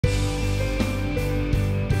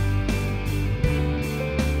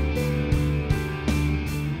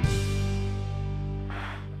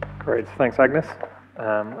Great, thanks Agnes.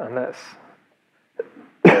 And let's,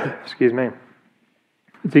 excuse me,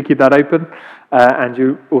 do keep that open, and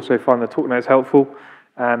you also find the talk notes helpful.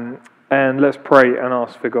 And let's pray and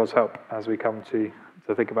ask for God's help as we come to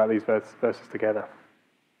think about these verses together.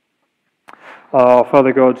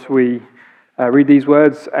 Father God, we read these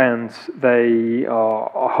words and they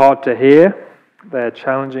are hard to hear. They're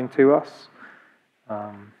challenging to us.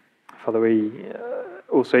 Father, we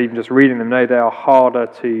also, even just reading them, know they are harder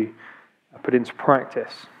to put into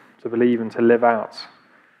practice, to believe and to live out.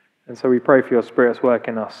 And so we pray for your Spirit's work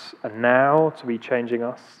in us and now to be changing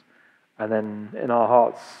us, and then in our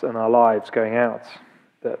hearts and our lives going out,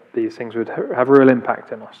 that these things would have real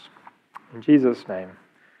impact in us. In Jesus' name,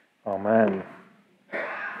 amen.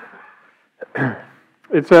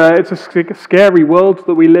 It's a scary world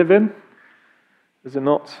that we live in, is it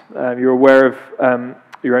not? You're aware of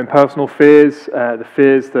your own personal fears, the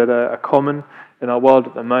fears that are common in our world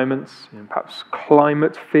at the moment, perhaps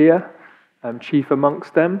climate fear, chief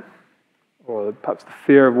amongst them, or perhaps the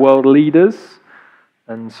fear of world leaders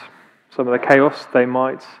and some of the chaos they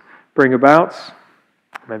might bring about.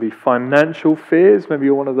 Maybe financial fears. Maybe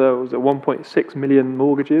you're one of those 1.6 million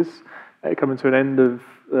mortgages coming to an end of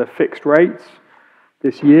fixed rates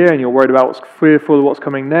this year, and you're worried about fearful of what's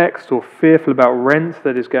coming next, or fearful about rent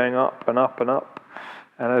that is going up and up and up.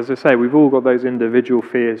 And as I say, we've all got those individual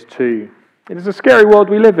fears too. It is a scary world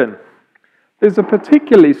we live in. It's a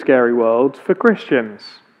particularly scary world for Christians.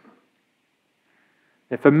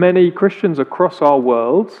 And for many Christians across our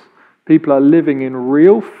world, people are living in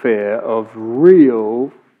real fear of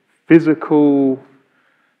real physical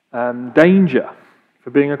danger for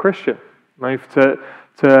being a Christian.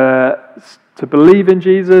 To believe in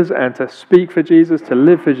Jesus and to speak for Jesus, to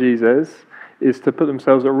live for Jesus, is to put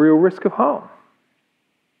themselves at real risk of harm.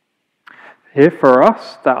 Here for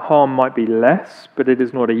us, that harm might be less, but it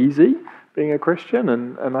is not easy being a Christian,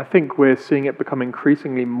 and I think we're seeing it become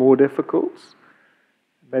increasingly more difficult.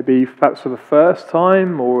 Maybe perhaps for the first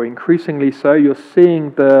time, or increasingly so, you're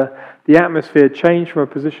seeing the atmosphere change from a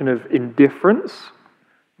position of indifference,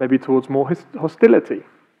 maybe towards more hostility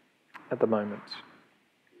at the moment.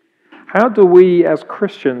 How do we as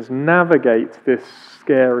Christians navigate this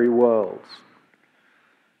scary world?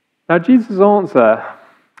 Now, Jesus' answer,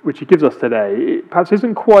 which he gives us today, perhaps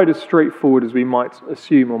isn't quite as straightforward as we might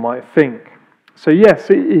assume or might think. So yes,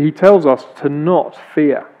 he tells us to not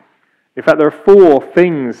fear. In fact, there are 4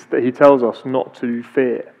 things that he tells us not to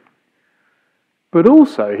fear. But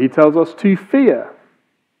also, he tells us to fear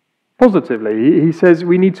positively. He says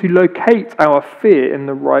we need to locate our fear in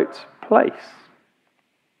the right place.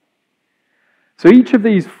 So each of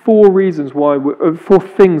these 4 reasons why, 4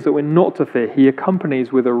 things that we're not to fear, he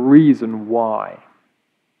accompanies with a reason why.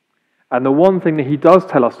 And the one thing that he does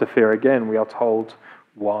tell us to fear, again, we are told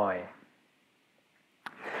why.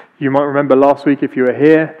 You might remember last week, if you were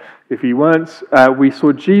here, if you weren't, we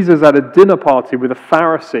saw Jesus at a dinner party with a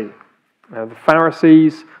Pharisee. The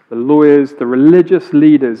Pharisees, the lawyers, the religious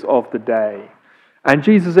leaders of the day. And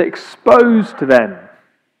Jesus exposed them.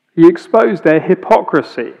 He exposed their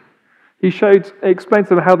hypocrisy. He explained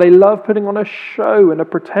to them how they love putting on a show and a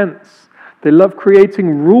pretense. They love creating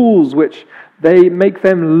rules which they make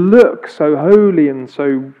them look so holy and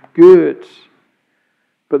so good.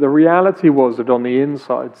 But the reality was that on the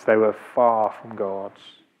insides they were far from God.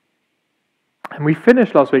 And we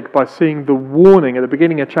finished last week by seeing the warning at the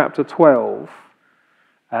beginning of chapter 12.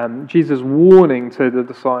 Jesus' warning to the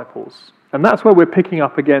disciples. And that's where we're picking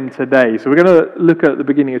up again today. So we're going to look at the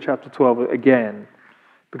beginning of chapter 12 again,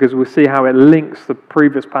 because we'll see how it links the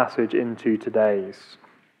previous passage into today's.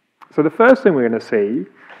 So the first thing we're going to see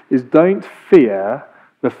is don't fear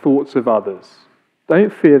the thoughts of others.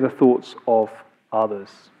 Don't fear the thoughts of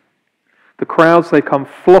others. The crowds, they come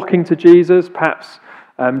flocking to Jesus, perhaps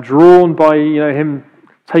drawn by him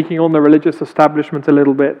taking on the religious establishment a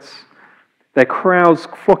little bit. Their crowds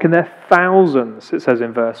flock in their thousands, it says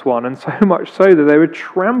in verse 1, and so much so that they were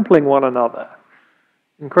trampling one another.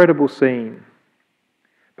 Incredible scene.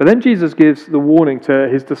 But then Jesus gives the warning to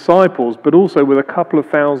his disciples, but also with a couple of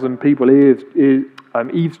thousand people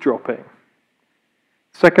eavesdropping.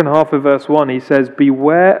 Second half of verse 1, he says,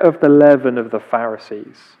 "Beware of the leaven of the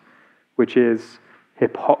Pharisees," which is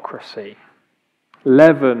hypocrisy.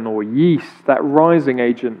 Leaven or yeast, that rising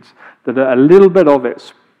agent, that a little bit of it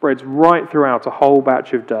spreads right throughout a whole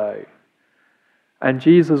batch of dough. And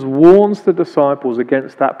Jesus warns the disciples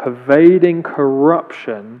against that pervading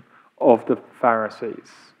corruption of the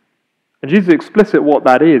Pharisees. And Jesus is explicit what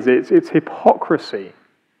that is. It's hypocrisy.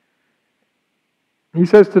 He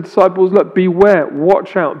says to disciples, look, beware,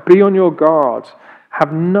 watch out, be on your guard.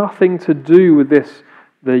 Have nothing to do with this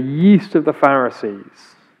the yeast of the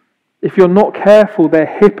Pharisees. If you're not careful, their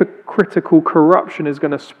hypocritical corruption is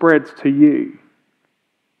going to spread to you.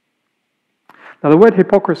 Now, the word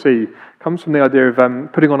hypocrisy comes from the idea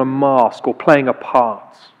of putting on a mask or playing a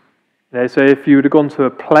part. So if you would have gone to a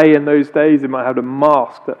play in those days, it might have a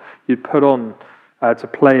mask that you'd put on to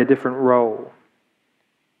play a different role.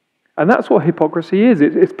 And that's what hypocrisy is.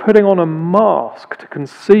 It's putting on a mask to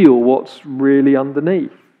conceal what's really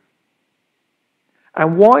underneath.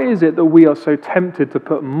 And why is it that we are so tempted to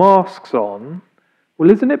put masks on? Well,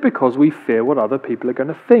 isn't it because we fear what other people are going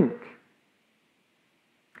to think?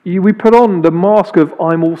 We put on the mask of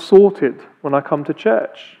I'm all sorted when I come to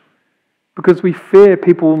church because we fear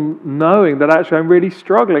people knowing that actually I'm really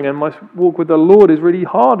struggling and my walk with the Lord is really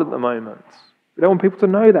hard at the moment. We don't want people to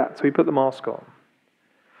know that, so we put the mask on.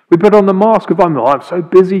 We put on the mask of I'm so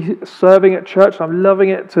busy serving at church, I'm loving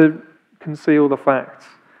it, to conceal the fact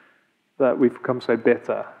that we've become so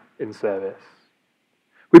bitter in service.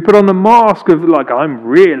 We put on the mask of I'm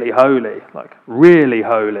really holy, really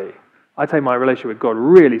holy. I take my relationship with God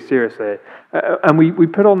really seriously. And we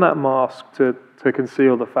put on that mask to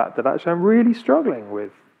conceal the fact that actually I'm really struggling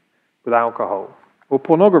with alcohol or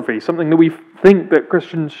pornography, something that we think that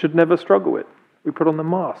Christians should never struggle with. We put on the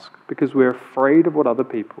mask because we're afraid of what other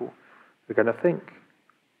people are going to think.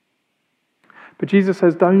 But Jesus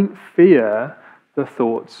says, don't fear the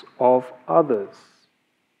thoughts of others.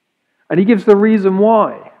 And he gives the reason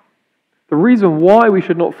why. The reason why we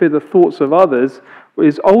should not fear the thoughts of others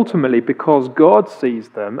is ultimately because God sees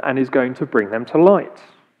them and is going to bring them to light.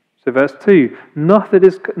 So verse 2,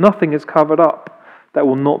 nothing is covered up that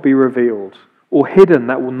will not be revealed, or hidden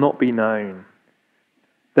that will not be known.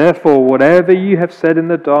 Therefore, whatever you have said in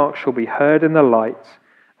the dark shall be heard in the light,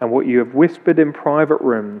 and what you have whispered in private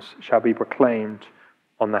rooms shall be proclaimed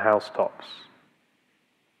on the housetops.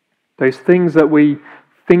 Those things that we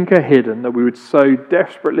think are hidden, that we would so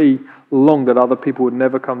desperately long that other people would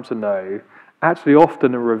never come to know, actually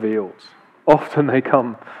often are revealed. Often they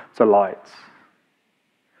come to light.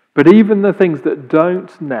 But even the things that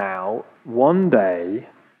don't now, one day,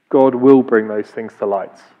 God will bring those things to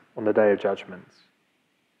light on the day of judgment.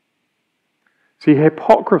 See,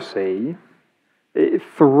 hypocrisy, it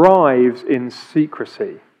thrives in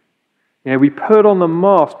secrecy. We put on the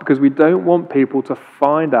mask because we don't want people to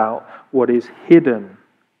find out what is hidden.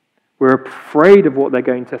 We're afraid of what they're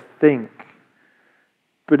going to think.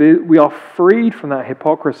 But we are freed from that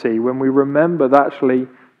hypocrisy when we remember that actually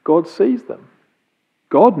God sees them.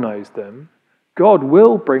 God knows them. God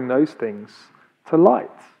will bring those things to light.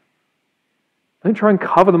 Don't try and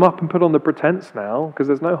cover them up and put on the pretense now, because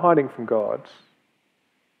there's no hiding from God.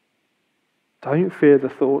 Don't fear the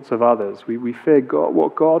thoughts of others. We fear God,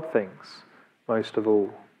 what God thinks most of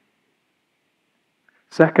all.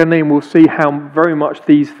 Secondly, and we'll see how very much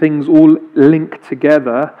these things all link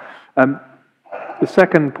together. The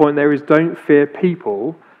second point there is don't fear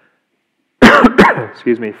people.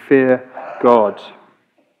 Fear God.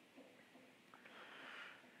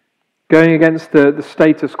 Going against the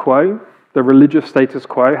status quo, the religious status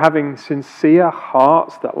quo, having sincere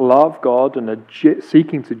hearts that love God and are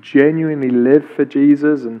seeking to genuinely live for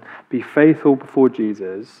Jesus and be faithful before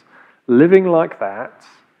Jesus, living like that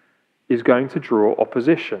is going to draw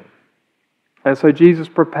opposition. And so Jesus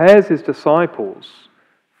prepares his disciples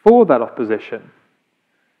for that opposition.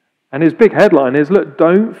 And his big headline is, look,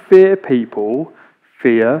 don't fear people,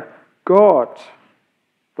 fear God.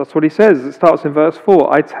 That's what he says. It starts in verse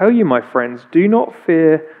 4. I tell you, my friends, do not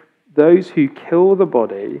fear those who kill the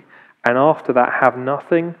body, and after that have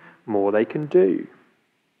nothing more they can do.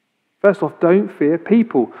 First off, don't fear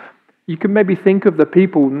people. You can maybe think of the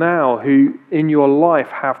people now who in your life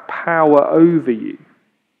have power over you.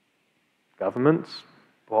 Governments,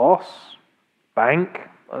 boss, bank,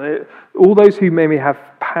 all those who maybe have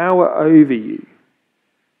power over you.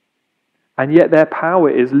 And yet their power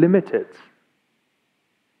is limited.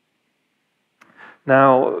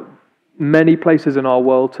 Now, many places in our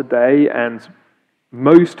world today and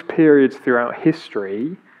most periods throughout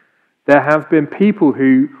history, there have been people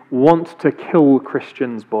who want to kill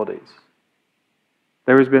Christians' bodies.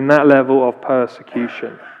 There has been that level of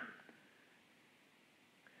persecution.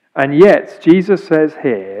 And yet, Jesus says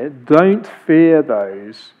here, don't fear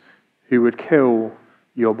those who would kill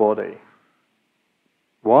your body.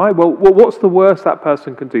 Why? Well, what's the worst that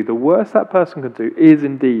person can do? The worst that person can do is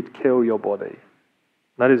indeed kill your body.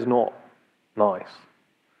 That is not nice.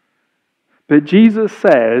 But Jesus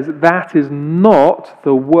says that is not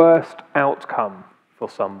the worst outcome for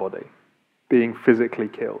somebody, being physically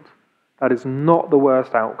killed. That is not the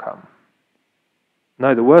worst outcome.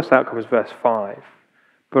 No, the worst outcome is verse 5.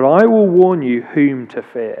 But I will warn you whom to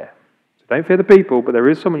fear. So don't fear the people, but there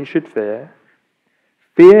is someone you should fear.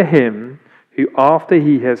 Fear him who, after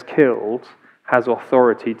he has killed, has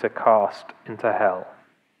authority to cast into hell.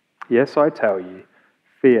 Yes, I tell you,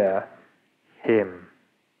 fear him.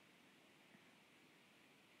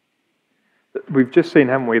 We've just seen,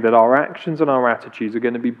 haven't we, that our actions and our attitudes are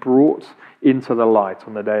going to be brought into the light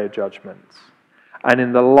on the day of judgment. And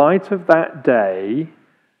in the light of that day,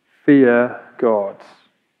 fear God.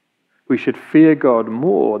 We should fear God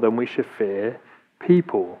more than we should fear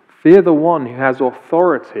people. Fear the one who has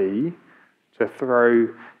authority to throw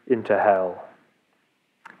into hell.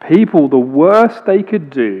 People, the worst they could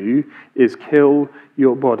do is kill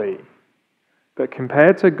your body. But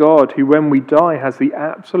compared to God, who when we die has the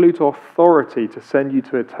absolute authority to send you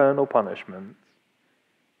to eternal punishment,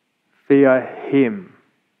 fear him.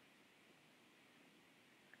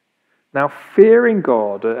 Now, fearing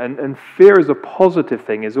God, and fear as a positive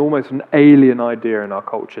thing, is almost an alien idea in our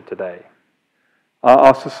culture today.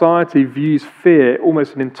 Our society views fear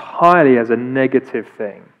almost entirely as a negative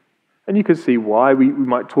thing. And you can see why. We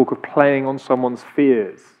might talk of playing on someone's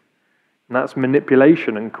fears. And that's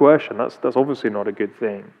manipulation and coercion. That's obviously not a good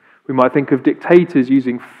thing. We might think of dictators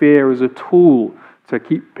using fear as a tool to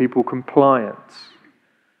keep people compliant.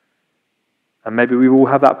 And maybe we all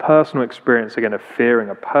have that personal experience again of fearing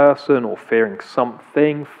a person or fearing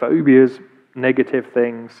something, phobias, negative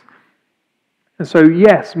things. And so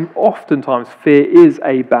yes, oftentimes fear is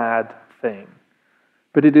a bad thing.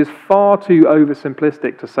 But it is far too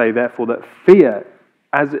oversimplistic to say, therefore, that fear,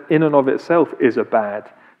 as in and of itself, is a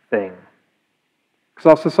bad thing. Because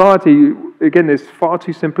our society, again, is far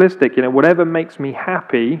too simplistic. Whatever makes me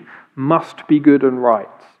happy must be good and right.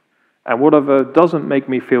 And whatever doesn't make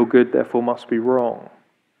me feel good, therefore, must be wrong.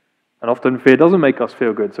 And often fear doesn't make us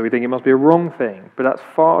feel good, so we think it must be a wrong thing. But that's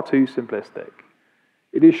far too simplistic.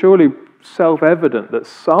 It is surely self-evident that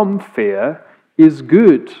some fear is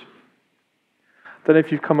good. I don't know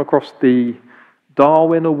if you've come across the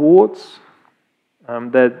Darwin Awards.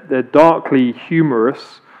 They're darkly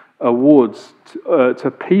humorous awards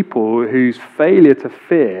to people whose failure to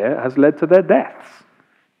fear has led to their deaths.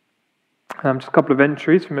 Just a couple of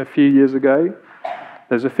entries from a few years ago.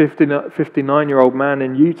 There's a 59-year-old man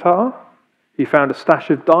in Utah. He found a stash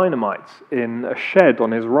of dynamite in a shed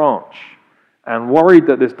on his ranch. And worried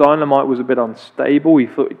that this dynamite was a bit unstable, he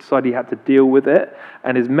decided he had to deal with it.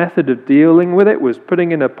 And his method of dealing with it was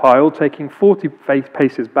putting in a pile, taking 40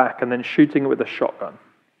 paces back, and then shooting it with a shotgun.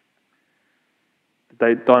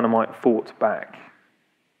 The dynamite fought back.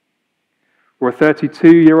 Or a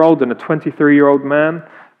 32-year-old and a 23-year-old man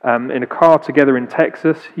in a car together in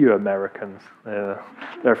Texas. You Americans. There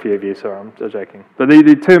are a few of you, sorry, I'm joking. But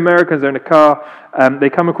the two Americans are in a car. They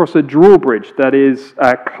come across a drawbridge that is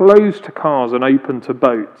closed to cars and open to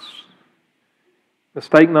boats.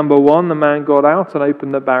 Mistake number one, the man got out and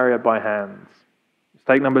opened the barrier by hand.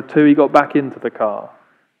 Mistake number two, he got back into the car.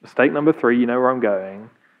 Mistake number three, you know where I'm going.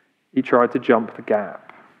 He tried to jump the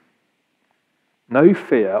gap. No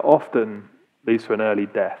fear often leads to an early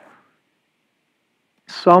death.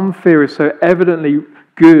 Some fear is so evidently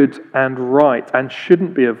good and right and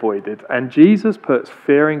shouldn't be avoided. And Jesus puts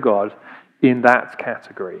fearing God in that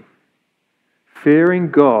category.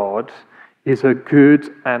 Fearing God is a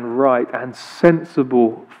good and right and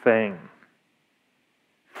sensible thing.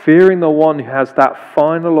 Fearing the one who has that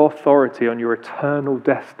final authority on your eternal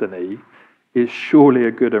destiny is surely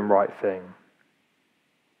a good and right thing.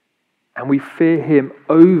 And we fear him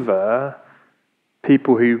over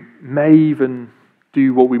people who may even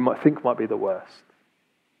do what we might think might be the worst.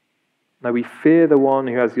 No, we fear the one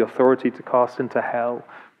who has the authority to cast into hell.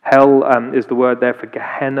 Hell is the word there for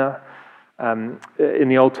Gehenna. In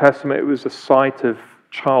the Old Testament, it was a site of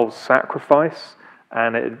child sacrifice,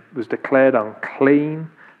 and it was declared unclean.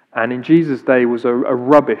 And in Jesus' day, was a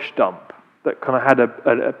rubbish dump that kind of had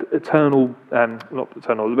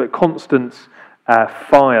a constant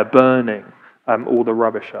fire burning all the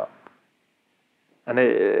rubbish up. And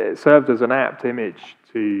it served as an apt image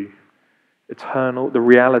to the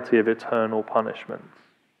reality of eternal punishment.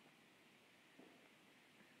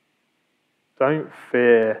 Don't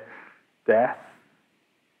fear death.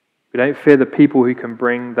 We don't fear the people who can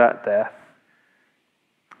bring that death.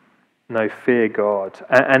 No, fear God.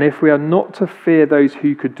 And if we are not to fear those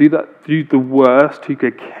who could do the worst, who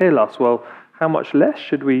could kill us, well, how much less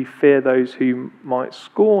should we fear those who might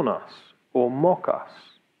scorn us or mock us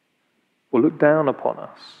or look down upon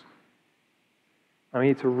us? I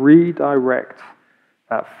need to redirect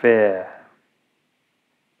that fear.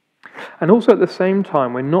 And also at the same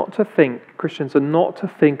time, Christians are not to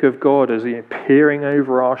think of God as peering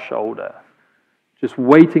over our shoulder, just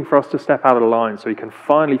waiting for us to step out of the line so he can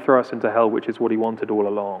finally throw us into hell, which is what he wanted all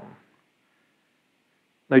along.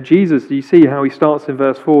 Now Jesus, do you see how he starts in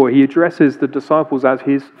verse 4? He addresses the disciples as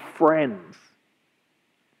his friends.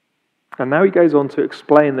 And now he goes on to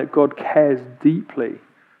explain that God cares deeply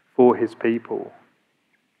for his people.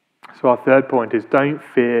 So our third point is don't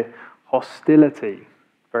fear hostility.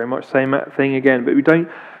 Very much same thing again, but we don't.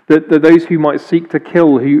 Those who might seek to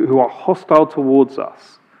kill, who are hostile towards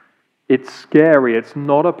us. It's scary. It's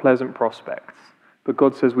not a pleasant prospect. But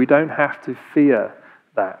God says we don't have to fear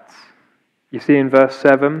that. You see in verse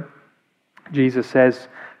 7, Jesus says,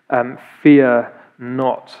 fear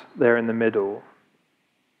not, there in the middle.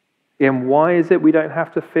 And why is it we don't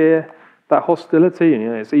have to fear that hostility? And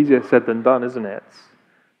it's easier said than done, isn't it?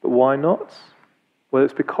 But why not? Well,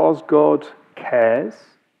 it's because God cares.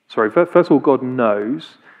 First of all, God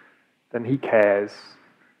knows, then he cares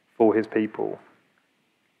for his people.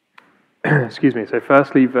 Excuse me. So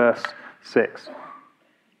firstly, verse 6.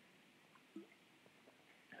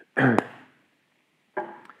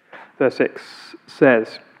 Verse 6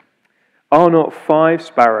 says, are not 5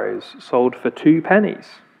 sparrows sold for 2 pennies?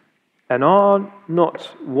 And not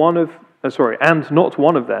one of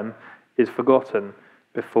them is forgotten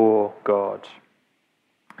before God.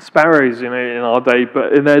 Sparrows, in our day,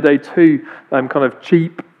 but in their day too, kind of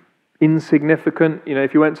cheap, insignificant.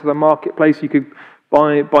 If you went to the marketplace, you could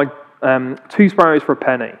buy 2 sparrows for a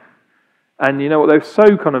penny. And you know what? They're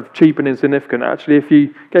so kind of cheap and insignificant. Actually, if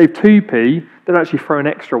you gave 2p, they'd actually throw an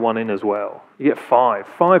extra one in as well. You get 5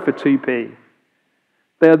 for 2p.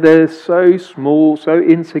 They're so small, so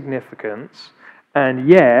insignificant, and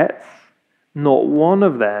yet not one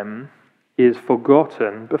of them is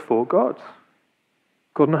forgotten before God.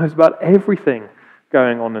 God knows about everything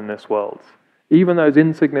going on in this world, even those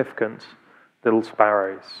insignificant little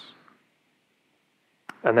sparrows.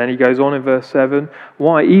 And then he goes on in verse 7,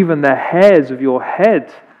 why, even the hairs of your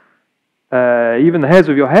head are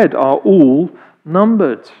all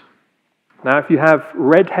numbered. Now, if you have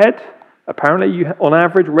red head, apparently, on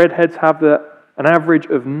average, redheads have an average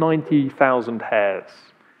of 90,000 hairs.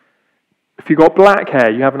 If you've got black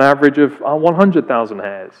hair, you have an average of 100,000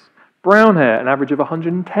 hairs. Brown hair, an average of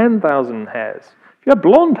 110,000 hairs. If you have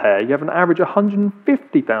blonde hair, you have an average of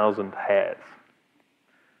 150,000 hairs.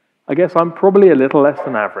 I guess I'm probably a little less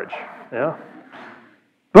than average. Yeah.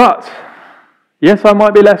 But, yes, I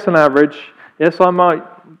might be less than average. Yes, I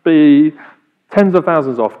might be tens of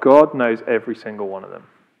thousands off. God knows every single one of them.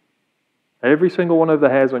 Every single one of the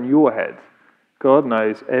hairs on your head, God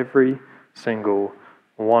knows every single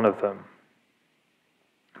one of them.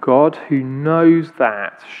 God, who knows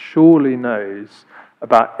that, surely knows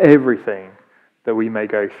about everything that we may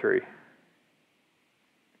go through.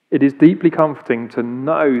 It is deeply comforting to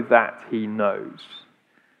know that he knows.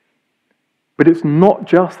 But it's not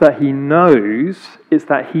just that he knows, it's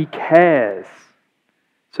that he cares.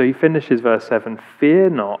 So he finishes verse 7, fear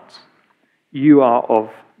not, you are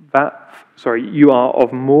of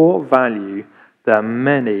more value than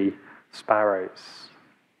many sparrows.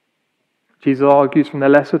 Jesus argues from the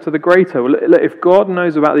lesser to the greater. Well, if God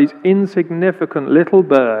knows about these insignificant little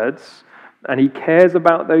birds and he cares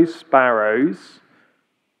about those sparrows,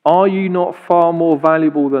 are you not far more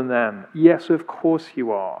valuable than them? Yes, of course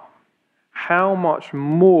you are. How much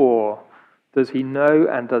more does he know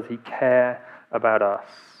and does he care about us?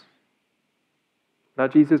 Now,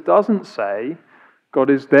 Jesus doesn't say God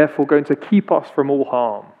is therefore going to keep us from all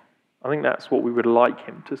harm. I think that's what we would like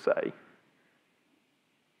him to say.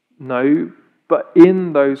 No, but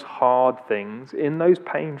in those hard things, in those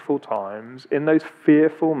painful times, in those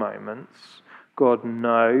fearful moments, God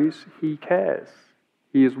knows he cares.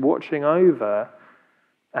 He is watching over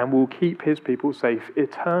and will keep his people safe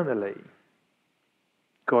eternally.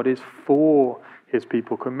 God is for his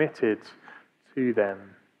people, committed to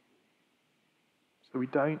them. So we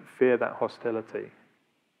don't fear that hostility.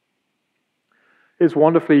 It's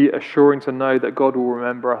wonderfully assuring to know that God will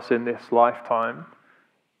remember us in this lifetime,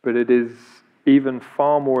 but it is even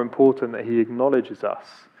far more important that he acknowledges us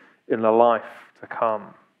in the life to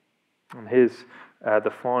come. And here's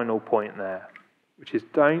the final point there, which is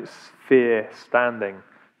don't fear standing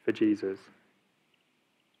for Jesus.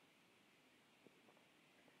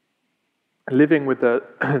 Living with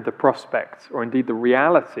the prospect, or indeed the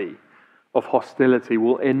reality of hostility,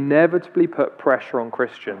 will inevitably put pressure on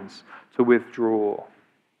Christians to withdraw,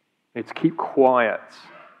 to keep quiet,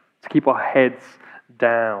 to keep our heads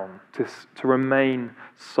down, to remain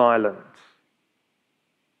silent.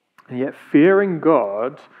 And yet fearing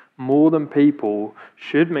God more than people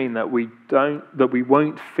should mean that we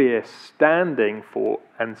won't fear standing for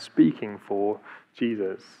and speaking for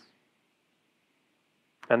Jesus.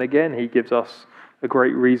 And again, he gives us a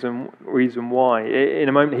great reason why. In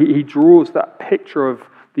a moment, he draws that picture of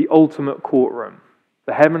the ultimate courtroom,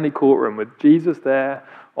 the heavenly courtroom with Jesus there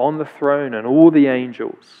on the throne and all the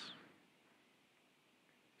angels.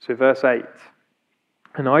 So verse 8,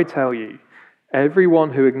 and I tell you,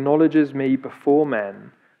 everyone who acknowledges me before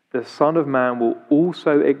men, the Son of Man will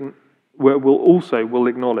also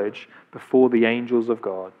acknowledge before the angels of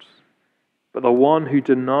God. But the one who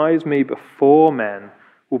denies me before men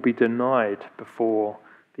will be denied before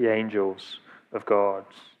the angels of God.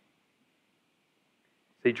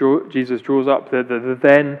 See, Jesus draws up the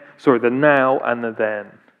now and the then.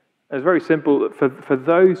 It's very simple. For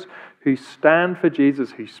those who stand for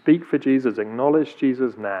Jesus, who speak for Jesus, acknowledge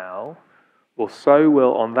Jesus now, well, so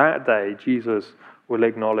will on that day Jesus will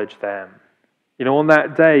acknowledge them. You know, on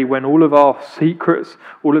that day when all of our secrets,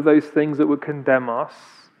 all of those things that would condemn us,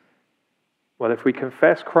 well, if we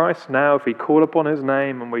confess Christ now, if we call upon his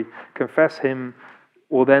name and we confess him,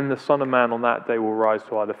 well, then the Son of Man on that day will rise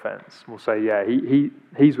to our defense. We'll say, yeah,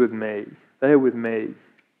 he's with me. They're with me.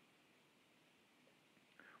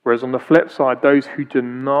 Whereas on the flip side, those who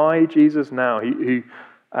deny Jesus now, who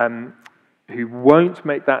won't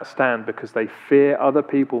make that stand because they fear other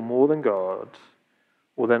people more than God,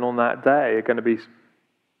 well, then on that day, Jesus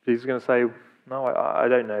is going to say, no, I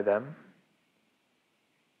don't know them.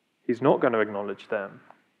 He's not going to acknowledge them.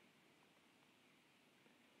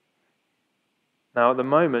 Now, at the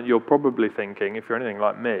moment, you're probably thinking, if you're anything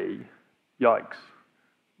like me, yikes.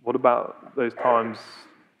 What about those times,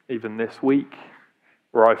 even this week,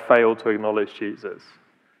 where I failed to acknowledge Jesus?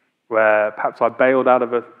 Where perhaps I bailed out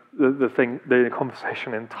of the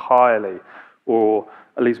conversation entirely, or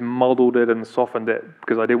at least muddled it and softened it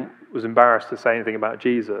because I was embarrassed to say anything about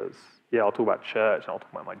Jesus. Yeah, I'll talk about church, and I'll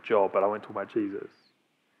talk about my job, but I won't talk about Jesus.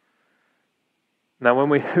 Now, when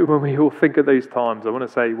we all think of these times, I want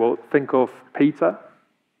to say, well, think of Peter.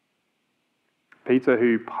 Peter,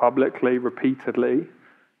 who publicly, repeatedly,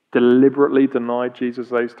 deliberately denied Jesus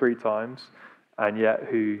those 3 times, and yet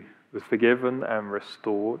who was forgiven and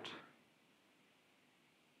restored.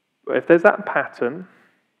 But if there's that pattern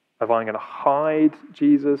of I'm going to hide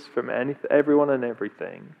Jesus from everyone and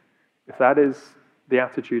everything, if that is the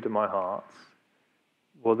attitude of my heart,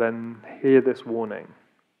 well then hear this warning.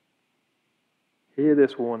 Hear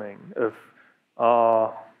this warning of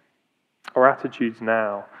our attitudes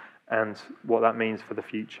now and what that means for the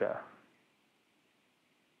future.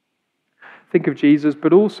 Think of Jesus,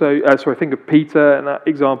 but also, think of Peter in that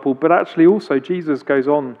example, but actually also Jesus goes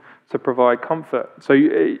on to provide comfort. So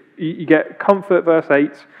you get comfort, verse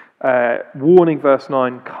 8, warning, verse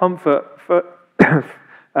 9, comfort, first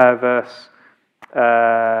half,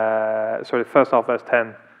 verse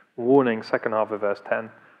 10, warning, second half of verse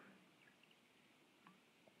 10.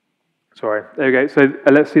 Sorry, there we go. So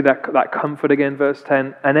let's see that comfort again, verse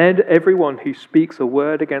 10. And everyone who speaks a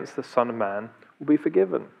word against the Son of Man will be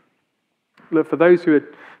forgiven. Look, for those who are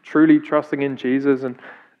truly trusting in Jesus and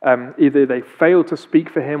either they fail to speak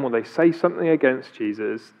for him or they say something against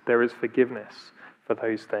Jesus, there is forgiveness for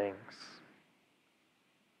those things.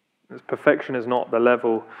 Perfection is not the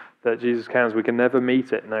level that Jesus counts. We can never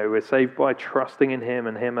meet it. No, we're saved by trusting in him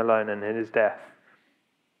and him alone and in his death.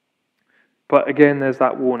 But again, there's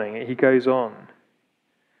that warning. He goes on.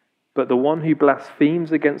 But the one who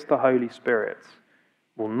blasphemes against the Holy Spirit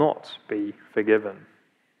will not be forgiven.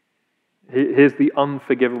 Here's the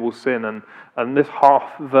unforgivable sin. And this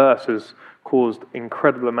half verse has caused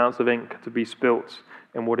incredible amounts of ink to be spilt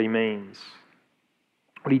in what he means.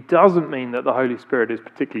 But he doesn't mean that the Holy Spirit is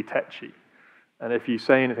particularly tetchy. And if you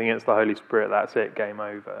say anything against the Holy Spirit, that's it, game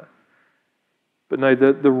over. But no,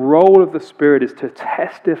 the role of the Spirit is to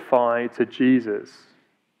testify to Jesus,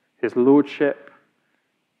 his lordship,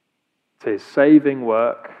 to his saving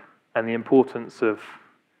work, and the importance of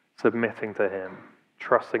submitting to him,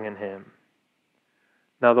 trusting in him.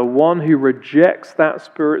 Now, the one who rejects that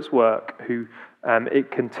Spirit's work, who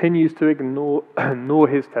it continues to ignore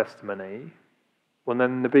his testimony, well,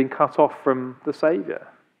 then they're being cut off from the Saviour.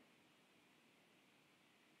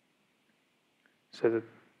 So the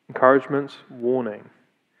encouragement, warning.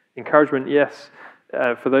 Encouragement, yes,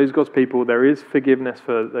 for those God's people, there is forgiveness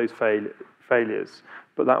for those failures.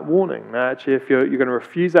 But that warning, actually, if you're going to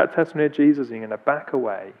refuse that testimony of Jesus and you're going to back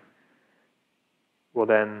away, well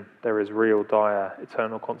then there is real dire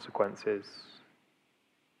eternal consequences.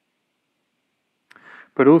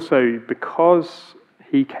 But also, because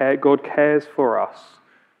God cares for us,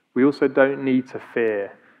 we also don't need to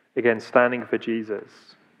fear against standing for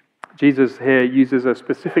Jesus. Jesus here uses a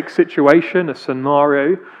specific situation, a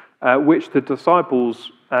scenario, which the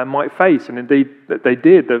disciples might face, and indeed that they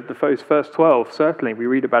did. The first 12, certainly, we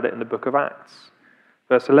read about it in the book of Acts.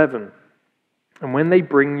 Verse 11, and when they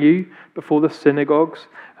bring you before the synagogues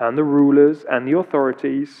and the rulers and the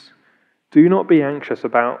authorities, do not be anxious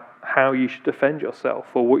about how you should defend yourself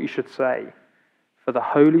or what you should say, for the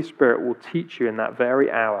Holy Spirit will teach you in that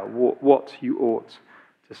very hour what you ought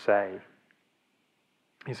to say.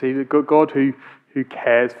 You see, the God who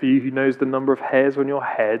cares for you, who knows the number of hairs on your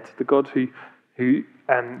head, the God who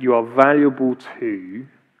you are valuable to,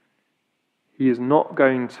 He is not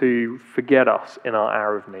going to forget us in our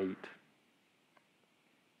hour of need.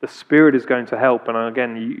 The Spirit is going to help, and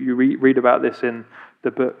again, you read about this in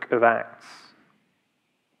the book of Acts.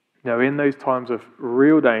 In those times of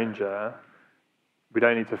real danger, we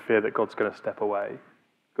don't need to fear that God's going to step away.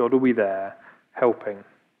 God will be there, helping.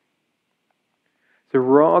 So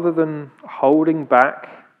rather than holding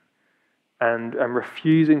back and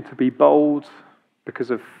refusing to be bold because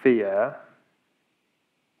of fear,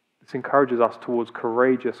 this encourages us towards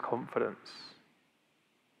courageous confidence.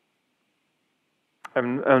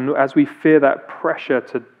 And as we fear that pressure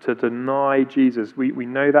to deny Jesus, we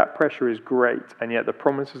know that pressure is great, and yet the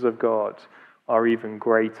promises of God are even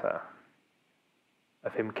greater.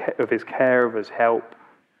 Of His care, of His help,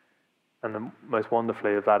 and most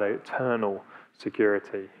wonderfully of that eternal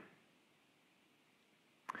security.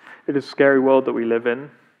 It is a scary world that we live in,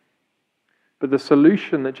 but the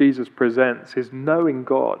solution that Jesus presents is knowing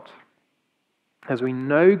God. As we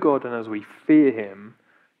know God and as we fear Him,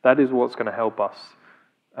 that is what's going to help us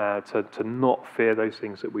to not fear those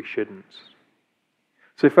things that we shouldn't.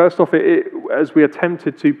 So first off, as we are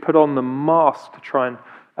tempted to put on the mask to try and,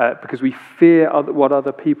 because we fear what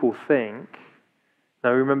other people think,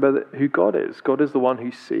 now remember who God is. God is the one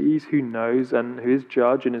who sees, who knows, and who is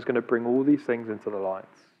judge and is going to bring all these things into the light.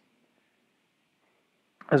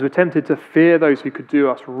 As we're tempted to fear those who could do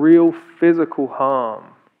us real physical harm,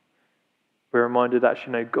 we're reminded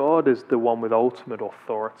actually, no, God is the one with ultimate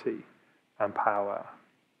authority and power.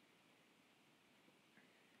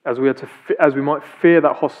 As we might fear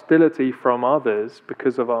that hostility from others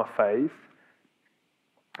because of our faith,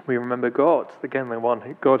 we remember God, again,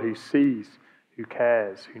 God who sees, who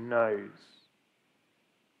cares, who knows.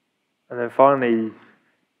 And then finally,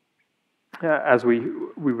 as we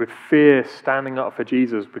would fear standing up for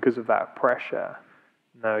Jesus because of that pressure,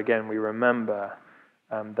 now again, we remember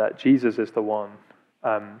that Jesus is the one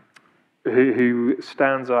who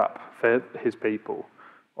stands up for His people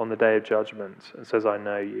on the day of judgment and says, I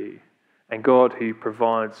know you. And God who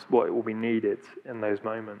provides what will be needed in those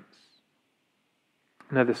moments.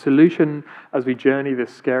 Now, the solution as we journey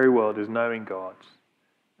this scary world is knowing God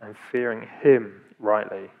and fearing Him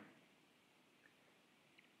rightly.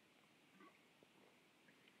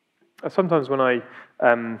 Sometimes when I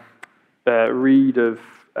read of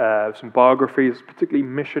some biographies, particularly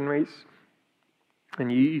missionaries,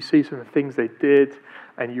 and you see some of the things they did,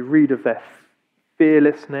 and you read of their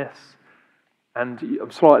fearlessness, and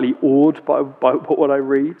I'm slightly awed by what I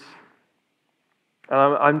read. And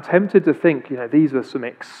I'm tempted to think, these were some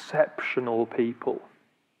exceptional people.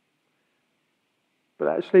 But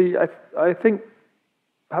actually, I think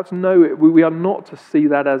perhaps no, we are not to see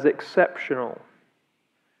that as exceptional.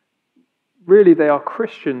 Really, they are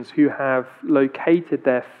Christians who have located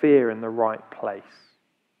their fear in the right place.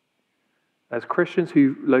 As Christians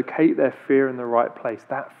who locate their fear in the right place,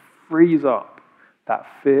 that frees up that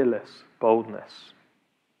fearless boldness.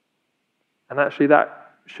 And actually,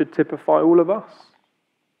 that should typify all of us.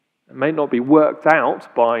 It may not be worked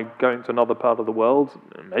out by going to another part of the world,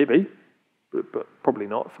 maybe, but probably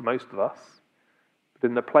not for most of us. But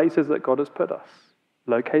in the places that God has put us,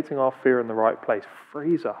 locating our fear in the right place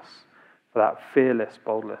frees us for that fearless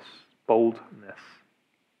boldness.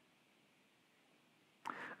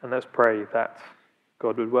 And let's pray that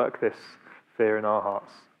God would work this fear in our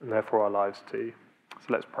hearts and therefore our lives too.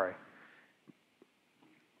 So let's pray.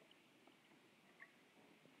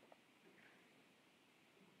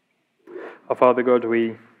 Our Father God,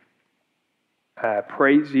 we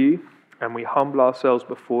praise you and we humble ourselves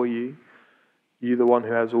before you. You, the one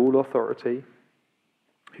who has all authority,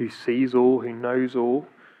 who sees all, who knows all,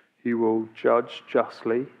 who will judge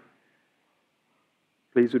justly.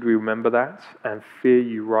 Please would we remember that and fear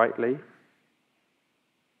you rightly.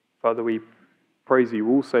 Father, we praise you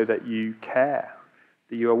also that you care,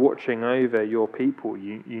 that you are watching over your people.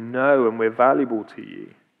 You know and we're valuable to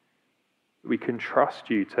you. We can trust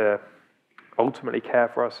you to ultimately care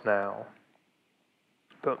for us now.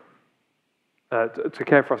 But to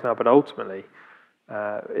care for us now, but ultimately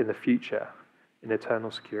in the future, in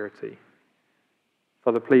eternal security.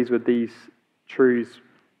 Father, please would these truths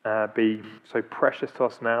be so precious to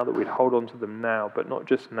us now that we'd hold on to them now, but not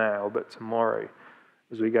just now, but tomorrow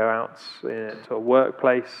as we go out to a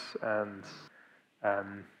workplace and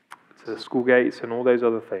to the school gates and all those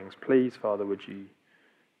other things. Please, Father, would you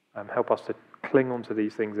help us to cling on to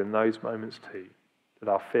these things in those moments too, that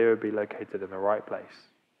our fear would be located in the right place.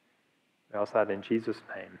 We ask that in Jesus'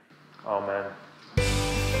 name. Amen.